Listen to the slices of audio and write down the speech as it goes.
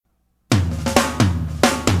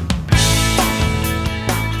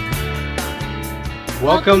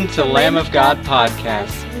Welcome to Lamb of God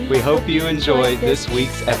Podcast. We hope you enjoy this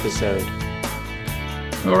week's episode.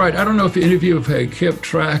 All right. I don't know if any of you have kept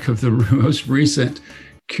track of the most recent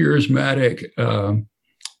charismatic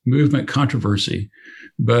movement controversy,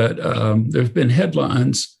 but there have been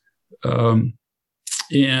headlines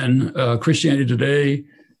in Christianity Today,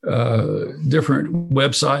 different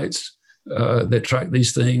websites that track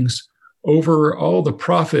these things, over all the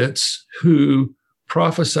prophets who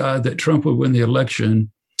prophesied that Trump would win the election.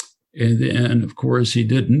 And then, of course, he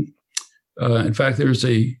didn't. In fact, there's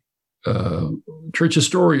a church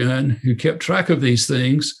historian who kept track of these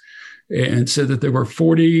things and said that there were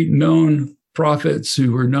 40 known prophets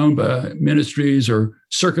who were known by ministries or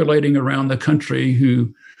circulating around the country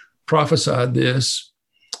who prophesied this.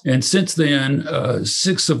 And since then,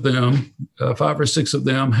 6 of them, 5 or 6 of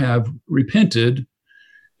them have repented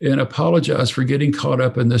and apologized for getting caught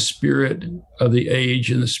up in the spirit of the age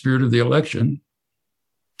and the spirit of the election.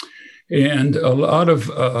 And a lot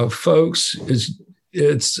of folks,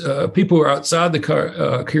 it's people who are outside the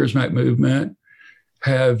charismatic movement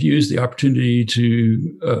have used the opportunity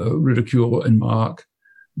to ridicule and mock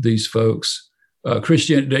these folks.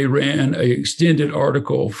 Christianity Today ran an extended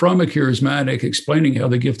article from a charismatic explaining how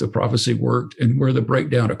the gift of prophecy worked and where the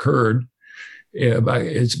breakdown occurred.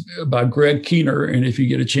 It's by Greg Keener, and if you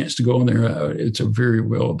get a chance to go on there, it's a very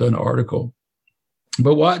well done article.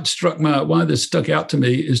 But why this stuck out to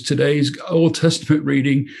me is today's Old Testament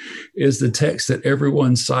reading is the text that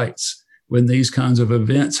everyone cites when these kinds of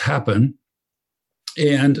events happen.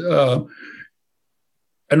 And I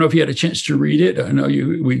don't know if you had a chance to read it. I know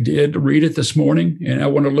we did read it this morning, and I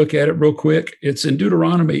want to look at it real quick. It's in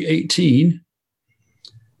Deuteronomy 18,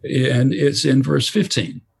 and it's in verse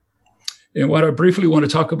 15. And what I briefly want to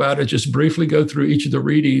talk about is just briefly go through each of the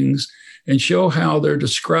readings and show how they're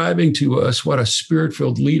describing to us what a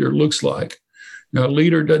spirit-filled leader looks like. Now, a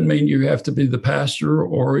leader doesn't mean you have to be the pastor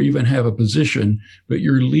or even have a position, but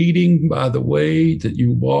you're leading by the way that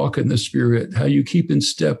you walk in the Spirit, how you keep in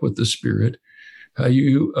step with the Spirit, how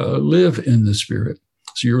you live in the Spirit.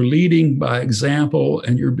 So you're leading by example,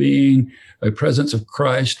 and you're being a presence of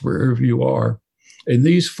Christ wherever you are. And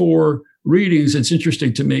these 4 readings, it's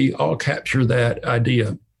interesting to me, all capture that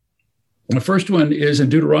idea. The first one is in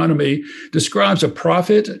Deuteronomy, describes a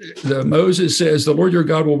prophet. Moses says, "The Lord your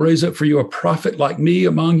God will raise up for you a prophet like me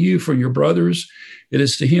among you from your brothers. It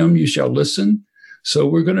is to him you shall listen." So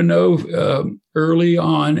we're going to know early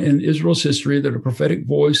on in Israel's history that a prophetic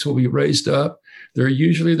voice will be raised up. Their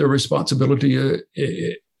responsibility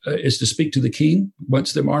is to speak to the king.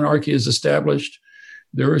 Once the monarchy is established,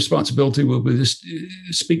 their responsibility will be to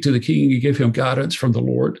speak to the king and give him guidance from the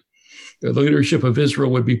Lord. The leadership of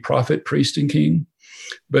Israel would be prophet, priest, and king.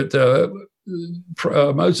 But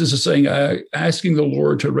Moses is saying, asking the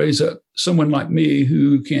Lord to raise up someone like me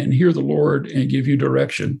who can hear the Lord and give you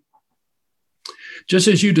direction. Just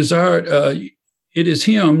as you desired, it is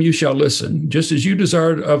him you shall listen. Just as you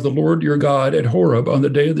desired of the Lord your God at Horeb on the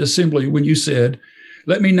day of the assembly when you said,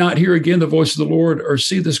 "Let me not hear again the voice of the Lord or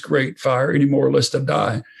see this great fire anymore, lest I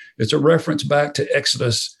die." It's a reference back to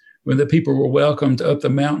Exodus when the people were welcomed up the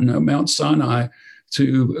mountain of Mount Sinai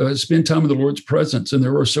to spend time in the Lord's presence. And they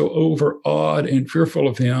were so overawed and fearful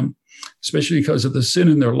of him, especially because of the sin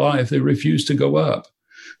in their life, they refused to go up.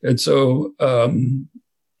 And so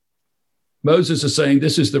Moses is saying,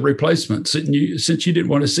 this is the replacement. Since you didn't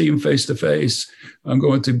want to see him face to face, I'm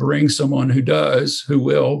going to bring someone who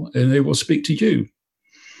will, and they will speak to you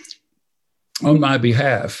on my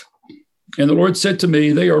behalf. And the Lord said to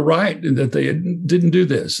me, they are right in that they didn't do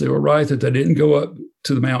this. They were right that they didn't go up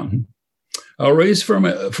to the mountain. I'll raise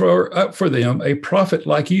up for them a prophet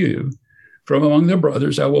like you from among their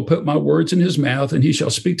brothers. I will put my words in his mouth, and he shall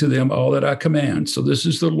speak to them all that I command. So this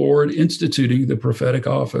is the Lord instituting the prophetic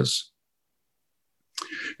office.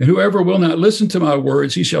 And whoever will not listen to my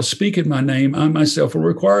words, he shall speak in my name. I myself will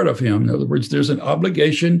require it of him. In other words, there's an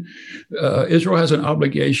obligation. Israel has an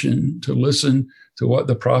obligation to listen to what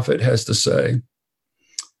the prophet has to say.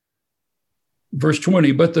 Verse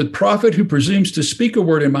 20, but the prophet who presumes to speak a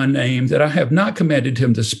word in my name that I have not commanded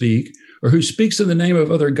him to speak, or who speaks in the name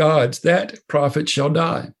of other gods, that prophet shall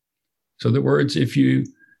die. So in other words, if you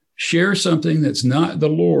share something that's not the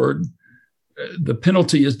Lord, the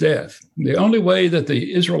penalty is death. The only way that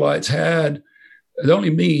the Israelites had, the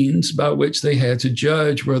only means by which they had to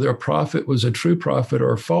judge whether a prophet was a true prophet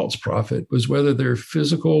or a false prophet was whether their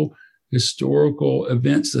physical, historical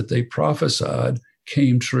events that they prophesied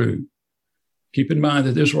came true. Keep in mind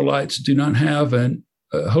that the Israelites do not have a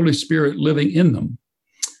Holy Spirit living in them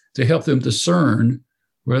to help them discern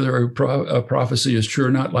whether a prophecy is true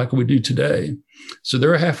or not, like we do today. So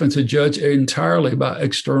they're having to judge entirely by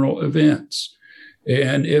external events.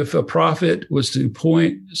 And if a prophet was to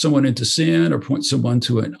point someone into sin or point someone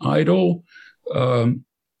to an idol,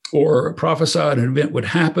 or prophesied an event would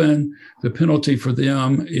happen, the penalty for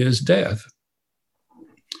them is death.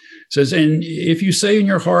 It says, and if you say in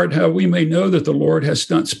your heart, how we may know that the Lord has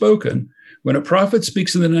not spoken, when a prophet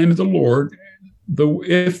speaks in the name of the Lord,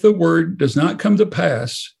 if the word does not come to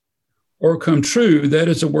pass or come true, that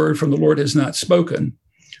is a word from the Lord has not spoken.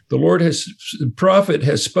 The prophet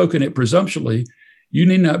has spoken it presumptuously. You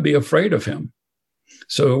need not be afraid of him.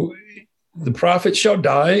 So the prophet shall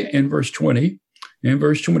die in verse 20. In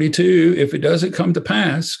verse 22, if it doesn't come to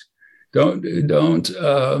pass, don't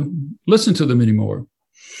listen to them anymore.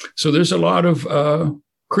 So there's a lot of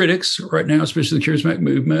critics right now, especially the charismatic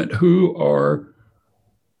movement, who are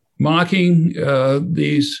mocking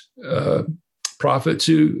these prophets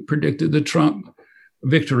who predicted the Trump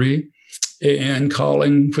victory and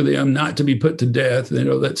calling for them not to be put to death.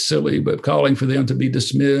 That's silly, but calling for them to be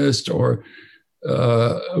dismissed or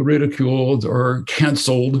ridiculed or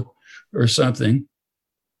canceled or something.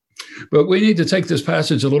 But we need to take this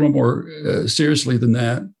passage a little more seriously than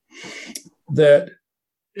that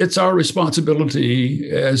it's our responsibility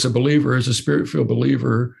as a believer, as a spirit-filled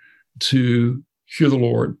believer, to hear the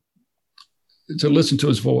Lord, to listen to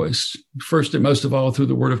his voice, first and most of all through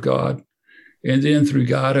the word of God, and then through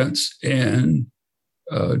guidance and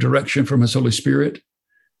direction from his Holy Spirit.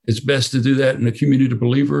 It's best to do that in a community of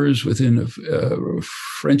believers within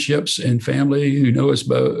friendships and family who know us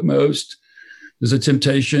most. There's a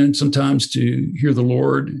temptation sometimes to hear the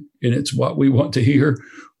Lord, and it's what we want to hear,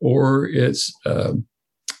 or it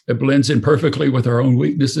blends in perfectly with our own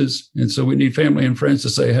weaknesses. And so we need family and friends to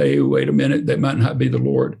say, hey, wait a minute, that might not be the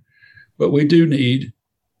Lord. But we do need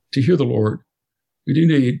to hear the Lord. We do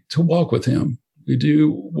need to walk with him. We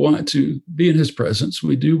do want to be in his presence.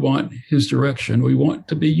 We do want his direction. We want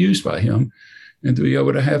to be used by him and to be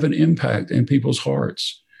able to have an impact in people's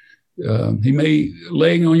hearts. He may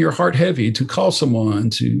laying on your heart heavy to call someone,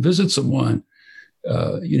 to visit someone.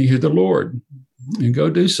 You hear the Lord and go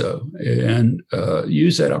do so and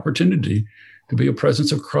use that opportunity to be a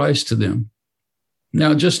presence of Christ to them.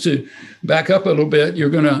 Now, just to back up a little bit, you're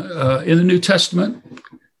going to, in the New Testament,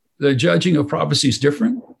 the judging of prophecy is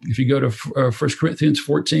different. If you go to 1 Corinthians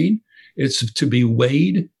 14, it's to be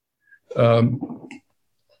weighed. Let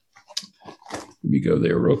me go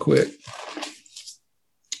there real quick.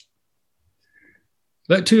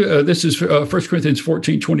 This is 1 Corinthians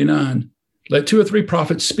 14:29. Let 2 or 3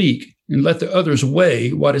 prophets speak, and let the others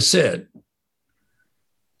weigh what is said.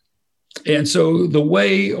 And so the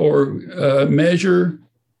weigh or measure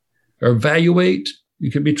or evaluate,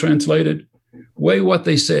 it can be translated, weigh what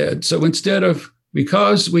they said. So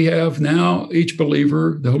because we have now each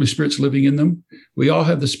believer, the Holy Spirit's living in them, we all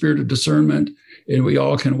have the spirit of discernment, and we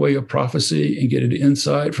all can weigh a prophecy and get an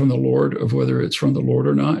insight from the Lord of whether it's from the Lord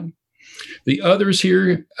or not. The others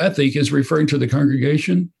here, I think, is referring to the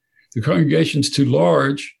congregation. The congregation's too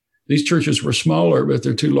large. These churches were smaller, but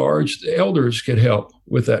they're too large. The elders could help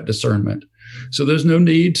with that discernment. So there's no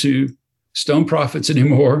need to stone prophets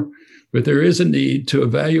anymore, but there is a need to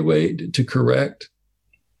evaluate, to correct,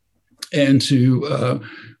 and to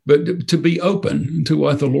be open to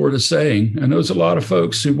what the Lord is saying. And there's a lot of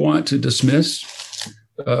folks who want to dismiss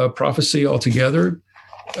prophecy altogether.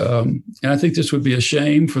 And I think this would be a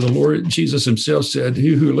shame, for the Lord Jesus himself said,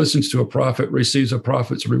 he who listens to a prophet receives a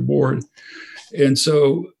prophet's reward. And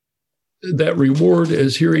so that reward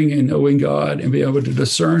is hearing and knowing God and being able to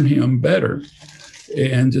discern him better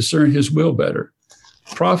and discern his will better.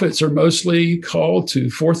 Prophets are mostly called to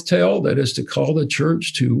forthtell, that is to call the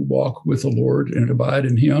church to walk with the Lord and abide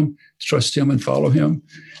in him, trust him and follow him.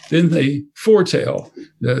 Then they foretell.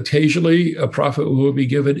 Occasionally a prophet will be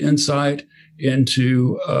given insight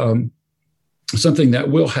into something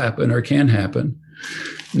that will happen or can happen.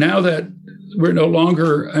 Now that we're no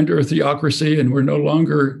longer under a theocracy and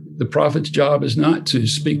the prophet's job is not to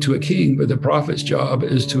speak to a king, but the prophet's job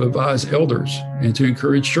is to advise elders and to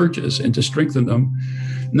encourage churches and to strengthen them.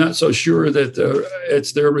 Not so sure that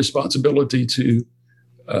it's their responsibility to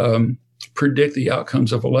predict the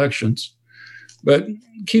outcomes of elections. But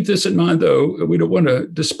keep this in mind, though. We don't want to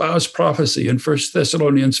despise prophecy. In 1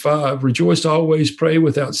 Thessalonians 5, rejoice always, pray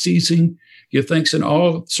without ceasing, give thanks in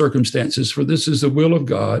all circumstances, for this is the will of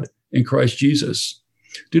God in Christ Jesus.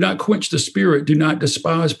 Do not quench the spirit, do not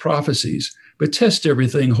despise prophecies, but test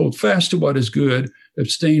everything, hold fast to what is good,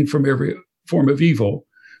 abstain from every form of evil.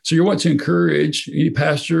 So you want to encourage, any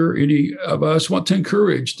pastor, any of us want to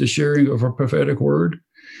encourage the sharing of a prophetic word.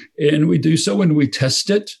 And we do so when we test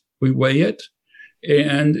it, we weigh it.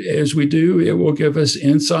 And as we do, it will give us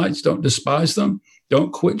insights. Don't despise them.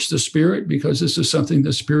 Don't quench the Spirit, because this is something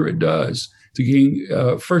the Spirit does. To gain,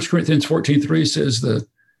 1 Corinthians 14:3 says the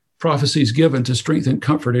prophecy is given to strengthen,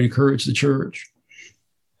 comfort, and encourage the church.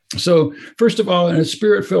 So first of all, in a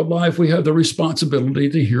Spirit-filled life, we have the responsibility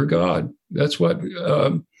to hear God. That's what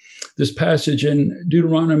this passage in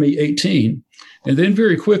Deuteronomy 18. And then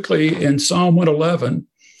very quickly in Psalm 111,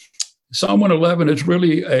 Psalm 111 is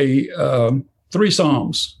really three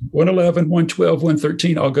Psalms, 111, 112,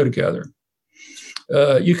 113 all go together.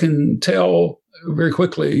 You can tell very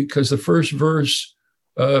quickly because the first verse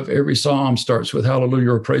of every Psalm starts with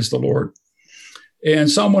hallelujah or praise the Lord. And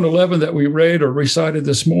Psalm 111 that we read or recited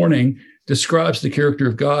this morning describes the character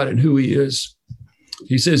of God and who he is.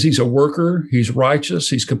 He says he's a worker, he's righteous,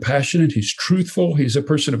 he's compassionate, he's truthful, he's a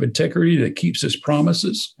person of integrity that keeps his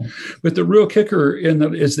promises. But the real kicker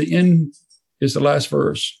is the last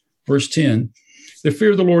verse, verse 10. The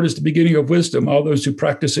fear of the Lord is the beginning of wisdom. All those who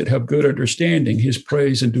practice it have good understanding. His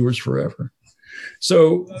praise endures forever.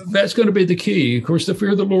 So that's going to be the key. Of course, the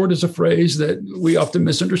fear of the Lord is a phrase that we often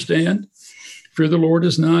misunderstand. Fear of the Lord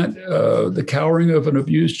is not the cowering of an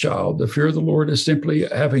abused child. The fear of the Lord is simply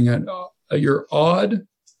having you're awed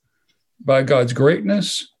by God's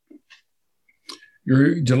greatness.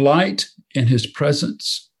 Your delight in his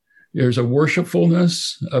presence. There's a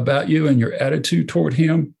worshipfulness about you and your attitude toward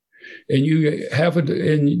him. And you have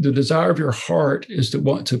and the desire of your heart is to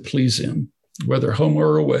want to please him, whether home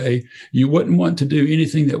or away. You wouldn't want to do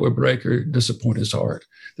anything that would break or disappoint his heart.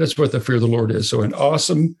 That's what the fear of the Lord is. So an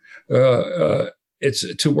awesome,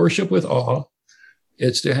 it's to worship with awe.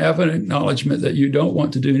 It's to have an acknowledgement that you don't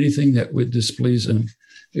want to do anything that would displease him.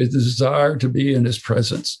 It's the desire to be in his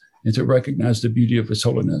presence and to recognize the beauty of his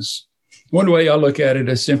holiness. One way I look at it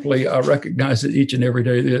is simply I recognize that each and every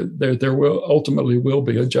day there will ultimately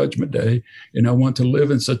be a judgment day, and I want to live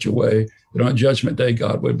in such a way that on judgment day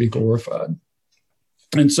God would be glorified.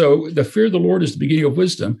 And so the fear of the Lord is the beginning of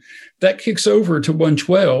wisdom. That kicks over to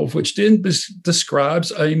 112, which then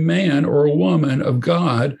describes a man or a woman of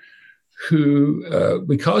God who,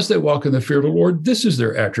 because they walk in the fear of the Lord, this is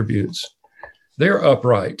their attributes. They're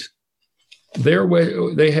upright. They're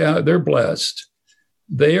blessed.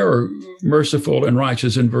 They are merciful and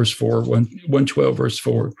righteous in verse 4, 112 verse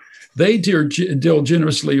 4. They deal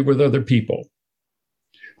generously with other people.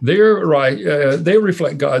 They're right. They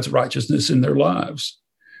reflect God's righteousness in their lives.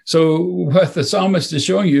 So what the psalmist is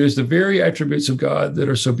showing you is the very attributes of God that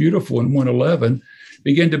are so beautiful in 111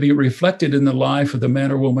 begin to be reflected in the life of the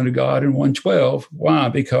man or woman of God in 112. Why?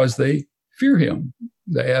 Because they fear him.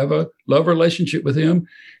 They have a love relationship with him,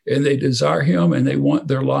 and they desire him, and they want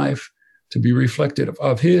their life to be reflective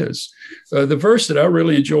of his. The verse that I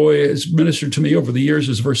really enjoy has ministered to me over the years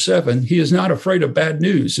is verse 7. He is not afraid of bad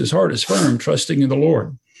news. His heart is firm, trusting in the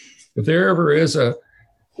Lord. If there ever is a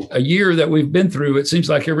year that we've been through, it seems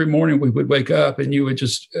like every morning we would wake up and you would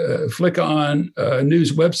just flick on a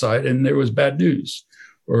news website and there was bad news,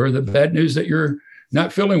 or the bad news that you're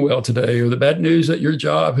not feeling well today, or the bad news that your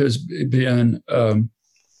job has been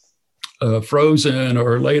frozen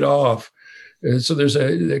or laid off. So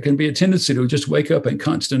there can be a tendency to just wake up in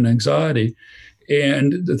constant anxiety.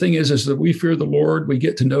 And the thing is that we fear the Lord. We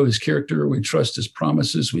get to know his character. We trust his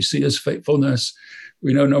promises. We see his faithfulness.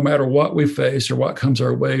 We know no matter what we face or what comes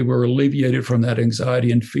our way, we're alleviated from that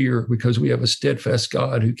anxiety and fear because we have a steadfast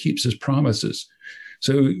God who keeps his promises.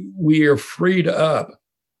 So we are freed up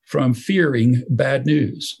from fearing bad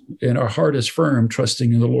news. And our heart is firm,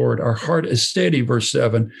 trusting in the Lord. Our heart is steady, verse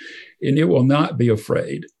 7, and it will not be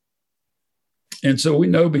afraid. And so we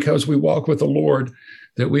know because we walk with the Lord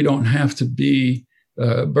that we don't have to be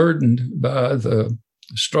burdened by the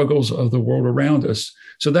struggles of the world around us.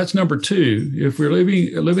 So that's number 2. If we're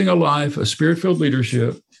living a life of spirit-filled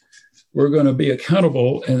leadership, we're going to be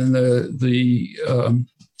accountable, and the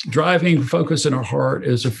driving focus in our heart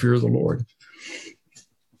is a fear of the Lord.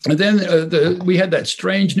 And then we had that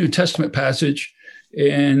strange New Testament passage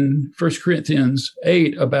in 1 Corinthians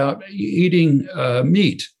 8 about eating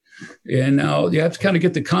meat. And now you have to kind of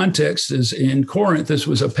get the context. Is in Corinth, this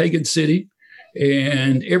was a pagan city,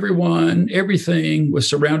 and everything was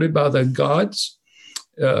surrounded by the gods,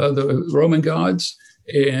 the Roman gods.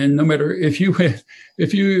 And no matter if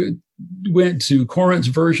you went to Corinth's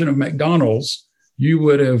version of McDonald's, you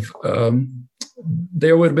would have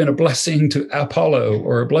there would have been a blessing to Apollo,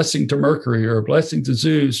 or a blessing to Mercury, or a blessing to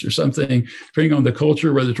Zeus, or something, depending on the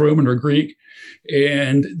culture, whether it's Roman or Greek.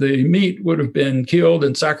 And the meat would have been killed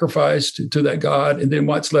and sacrificed to that god, and then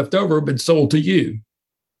what's left over had been sold to you.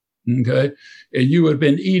 Okay, and you would have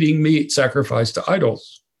been eating meat sacrificed to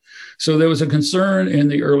idols. So there was a concern in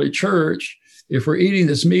the early church. If we're eating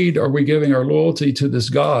this meat, are we giving our loyalty to this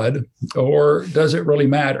God, or does it really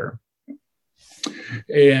matter?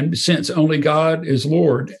 And since only God is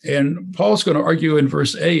Lord, and Paul's going to argue in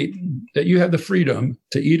verse 8 that you have the freedom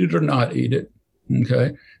to eat it or not eat it.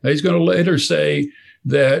 Okay. Now he's going to later say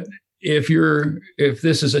that if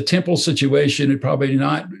this is a temple situation, it'd probably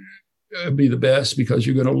not be the best because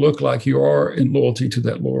you're going to look like you are in loyalty to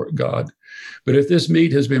that Lord God. But if this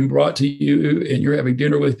meat has been brought to you and you're having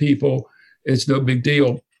dinner with people, it's no big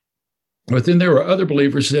deal. But then there are other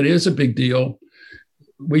believers that it is a big deal.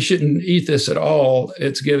 We shouldn't eat this at all.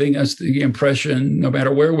 It's giving us the impression, no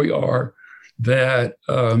matter where we are, that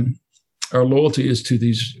our loyalty is to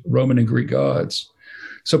these Roman and Greek gods.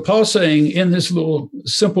 So Paul's saying in this little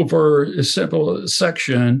simple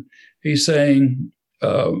section, he's saying,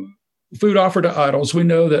 food offered to idols. We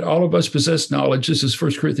know that all of us possess knowledge. This is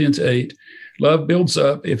 1 Corinthians 8. Love builds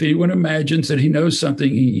up. If anyone imagines that he knows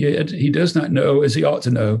something, yet he does not know as he ought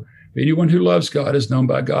to know. Anyone who loves God is known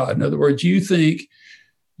by God. In other words, you think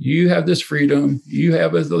you have this freedom, you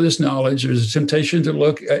have this knowledge. There's a temptation to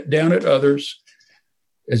look down at others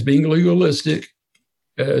as being legalistic,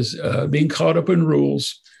 as being caught up in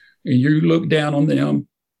rules, and you look down on them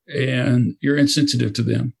and you're insensitive to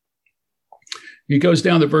them. He goes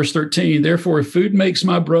down to verse 13. Therefore, if food makes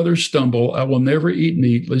my brother stumble, I will never eat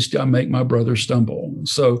meat, lest I make my brother stumble.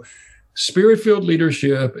 So Spirit-filled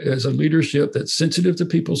leadership is a leadership that's sensitive to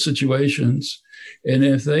people's situations. And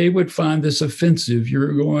if they would find this offensive,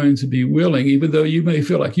 you're going to be willing, even though you may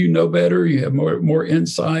feel like you know better, you have more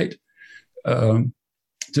insight to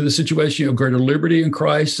the situation, you have greater liberty in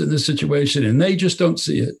Christ in this situation, and they just don't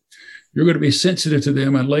see it. You're going to be sensitive to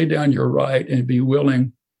them and lay down your right and be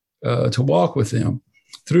willing to walk with them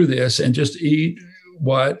through this and just eat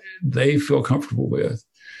what they feel comfortable with.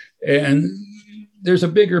 And there's a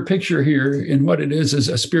bigger picture here, and what it is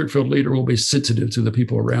a Spirit-filled leader will be sensitive to the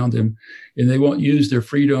people around him, and they won't use their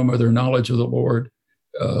freedom or their knowledge of the Lord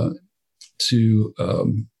to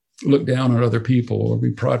look down on other people or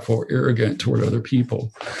be prideful or arrogant toward other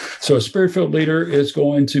people. So a Spirit-filled leader is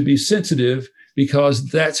going to be sensitive because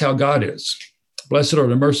that's how God is. Blessed are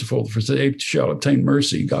the merciful, for they shall obtain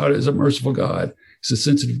mercy. God is a merciful God. He's a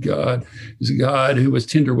sensitive God. He's a God who was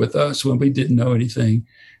tender with us when we didn't know anything.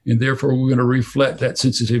 And therefore, we're going to reflect that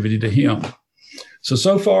sensitivity to him.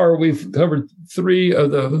 So far, we've covered 3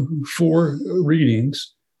 of the 4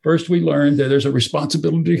 readings. First, we learned that there's a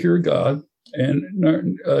responsibility to hear God. And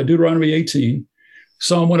Deuteronomy 18,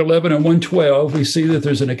 Psalm 111 and 112, we see that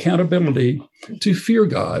there's an accountability to fear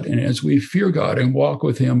God. And as we fear God and walk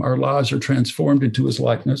with him, our lives are transformed into his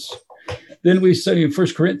likeness. Then we say in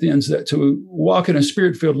 1 Corinthians that to walk in a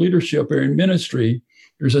Spirit-filled leadership or in ministry,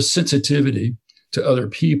 there's a sensitivity to other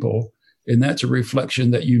people. And that's a reflection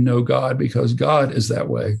that you know God because God is that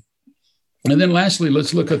way. And then lastly,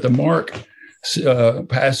 let's look at the Mark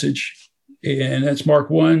passage. And that's Mark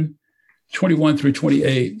 1, 21 through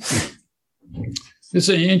 28. This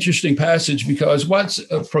is an interesting passage because what's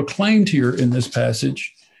proclaimed here in this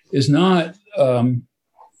passage is not,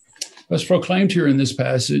 what's proclaimed here in this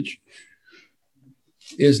passage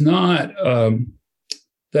is not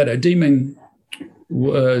that a demon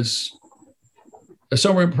was,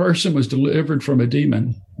 some person was delivered from a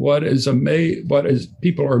demon. What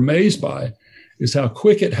people are amazed by is how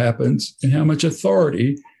quick it happens and how much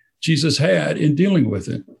authority Jesus had in dealing with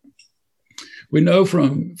it. We know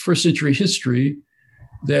from first century history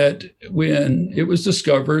that when it was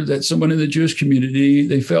discovered that someone in the Jewish community,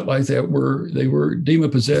 they felt like they were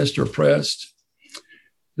demon-possessed or oppressed,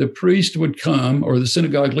 the priest would come or the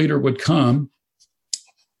synagogue leader would come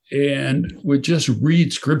and would just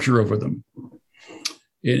read scripture over them.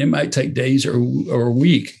 And it might take days or a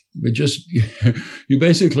week, but just you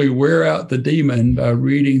basically wear out the demon by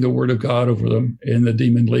reading the word of God over them, and the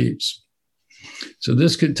demon leaves. So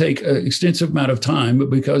this could take an extensive amount of time,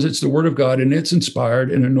 but because it's the word of God and it's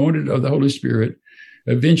inspired and anointed of the Holy Spirit,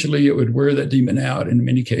 eventually it would wear that demon out. In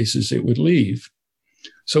many cases, it would leave.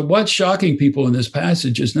 So what's shocking people in this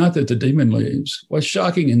passage is not that the demon leaves. What's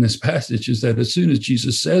shocking in this passage is that as soon as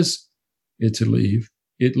Jesus says it to leave,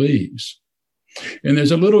 it leaves. And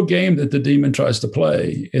there's a little game that the demon tries to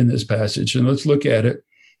play in this passage, and let's look at it.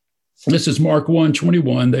 This is Mark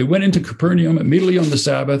 1:21. They went into Capernaum immediately on the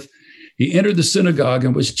Sabbath. He entered the synagogue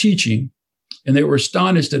and was teaching, and they were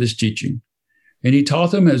astonished at his teaching. And he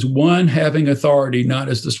taught them as one having authority, not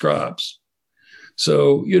as the scribes.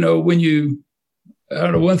 So, when I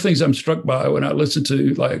don't know, one of the things I'm struck by when I listen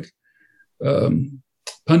to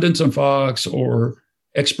pundits on Fox or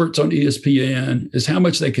experts on ESPN is how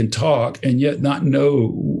much they can talk and yet not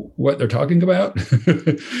know what they're talking about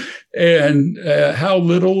and how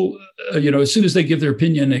little, as soon as they give their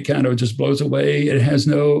opinion, it kind of just blows away. It has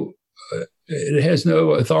no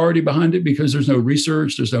authority behind it because there's no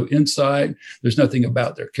research, there's no insight, there's nothing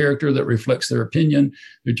about their character that reflects their opinion.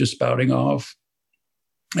 They're just spouting off.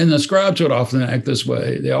 And the scribes would often act this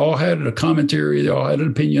way. They all had a commentary, they all had an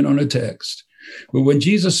opinion on a text. But when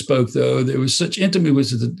Jesus spoke, though, there was such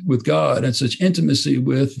intimacy with God and such intimacy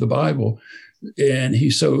with the Bible. And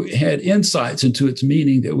he so had insights into its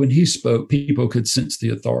meaning that when he spoke, people could sense the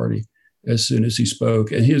authority as soon as he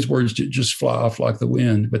spoke. And his words did just fly off like the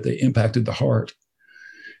wind, but they impacted the heart.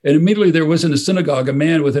 And immediately there was in the synagogue a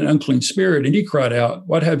man with an unclean spirit, and he cried out,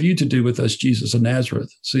 "What have you to do with us, Jesus of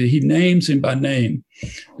Nazareth?" So he names him by name.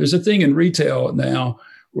 There's a thing in retail now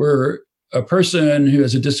where a person who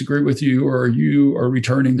has a disagreement with you, or you are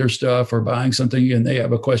returning their stuff or buying something, and they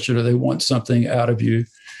have a question or they want something out of you,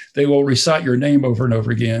 they will recite your name over and over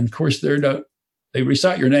again. Of course, they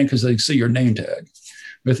recite your name because they see your name tag.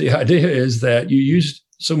 But the idea is that you use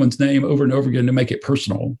someone's name over and over again to make it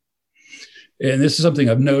personal. And this is something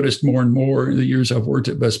I've noticed more and more in the years I've worked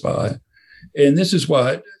at Best Buy. And this is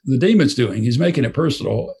what the demon's doing. He's making it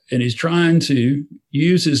personal, and he's trying to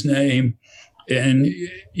use his name and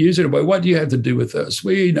use it away. What do you have to do with us?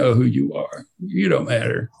 We know who you are. You don't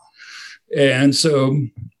matter. And so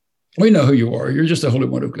we know who you are. You're just the Holy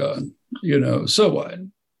One of God. So what?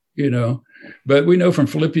 But we know from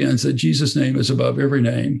Philippians that Jesus' name is above every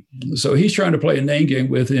name. So he's trying to play a name game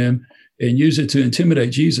with him and use it to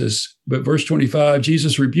intimidate Jesus. But verse 25,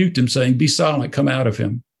 Jesus rebuked him, saying, "Be silent, come out of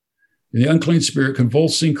him." And the unclean spirit,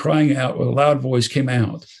 convulsing, crying out with a loud voice, came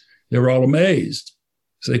out. They were all amazed.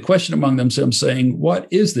 So they questioned among themselves, saying, "What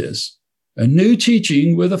is this? A new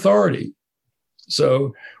teaching with authority."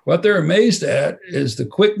 So what they're amazed at is the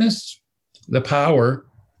quickness, the power,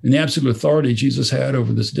 and the absolute authority Jesus had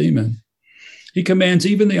over this demon. He commands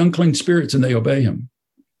even the unclean spirits, and they obey him.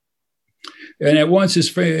 And at once his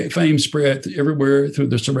fame spread everywhere through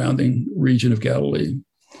the surrounding region of Galilee.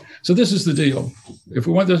 So this is the deal. If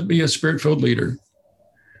we want to be a spirit-filled leader,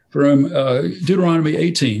 from Deuteronomy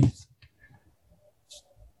 18,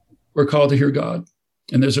 we're called to hear God,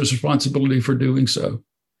 and there's a responsibility for doing so.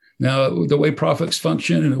 Now, the way prophets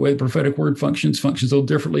function and the way the prophetic word functions a little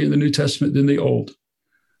differently in the New Testament than the Old.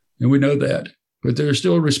 And we know that. But there's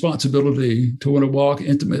still a responsibility to want to walk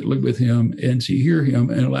intimately with him and to hear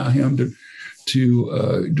him and allow him to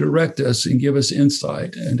direct us and give us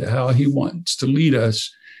insight into how he wants to lead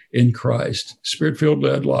us in Christ. Spirit-filled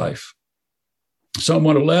led life. Psalm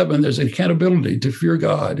 111, there's an accountability to fear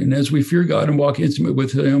God. And as we fear God and walk intimate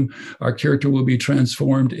with him, our character will be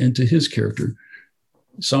transformed into his character.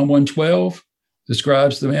 Psalm 112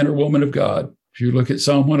 describes the man or woman of God. If you look at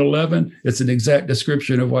Psalm 111, it's an exact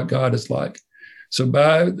description of what God is like. So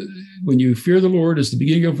when you fear the Lord is the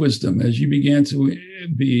beginning of wisdom, as you begin to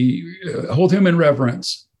hold him in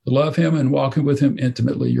reverence, love him and walking with him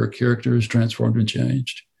intimately, your character is transformed and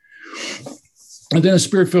changed. And then a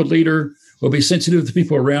spirit-filled leader will be sensitive to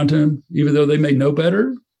people around him, even though they may know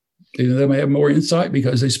better, even though they may have more insight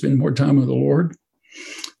because they spend more time with the Lord.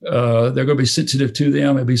 They're going to be sensitive to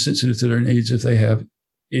them and be sensitive to their needs if they have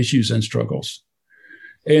issues and struggles.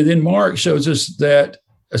 And then Mark shows us that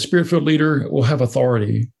a spirit-filled leader will have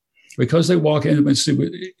authority because they walk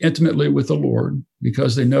intimately with the Lord,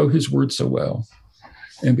 because they know his word so well,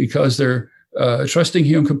 and because they're trusting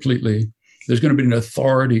him completely. There's going to be an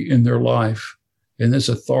authority in their life, and this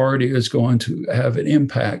authority is going to have an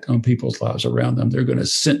impact on people's lives around them. They're going to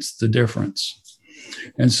sense the difference.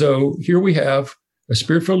 And so here we have a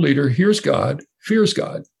spirit-filled leader, hears God, fears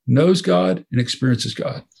God, knows God, and experiences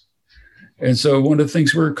God. And so one of the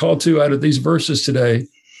things we're called to out of these verses today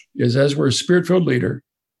is, as we're a spirit-filled leader,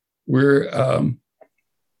 we're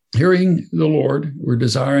hearing the Lord, we're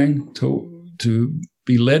desiring to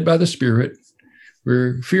be led by the Spirit,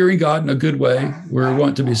 we're fearing God in a good way, we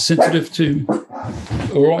want to be sensitive to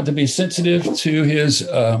his,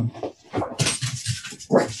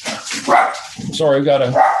 sorry, I've got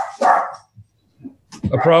a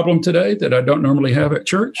problem today that I don't normally have at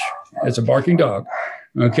church. It's a barking dog.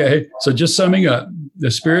 Okay, so just summing up,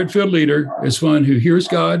 the spirit-filled leader is one who hears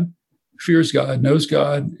God, fears God, knows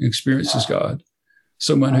God, experiences God.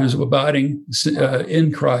 Someone who's abiding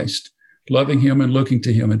in Christ, loving him and looking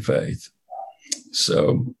to him in faith.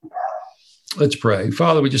 So let's pray.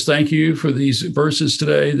 Father, we just thank you for these verses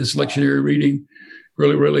today. This lectionary reading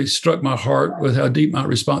really, really struck my heart with how deep my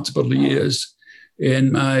responsibility is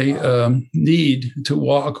and my need to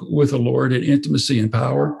walk with the Lord in intimacy and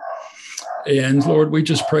power. And Lord, we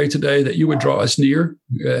just pray today that you would draw us near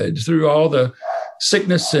through all the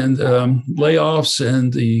sickness and layoffs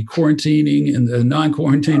and the quarantining and the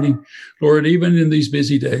non-quarantining, Lord, even in these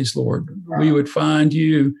busy days, Lord, we would find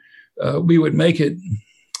you. We would make it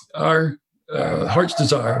our heart's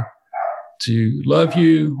desire to love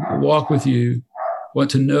you, walk with you, want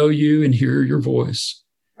to know you and hear your voice.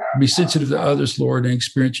 Be sensitive to others, Lord, and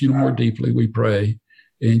experience you more deeply, we pray.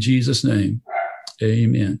 In Jesus' name,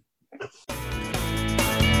 amen.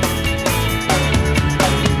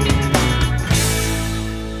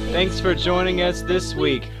 Thanks for joining us this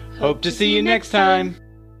week. Hope to see you next time.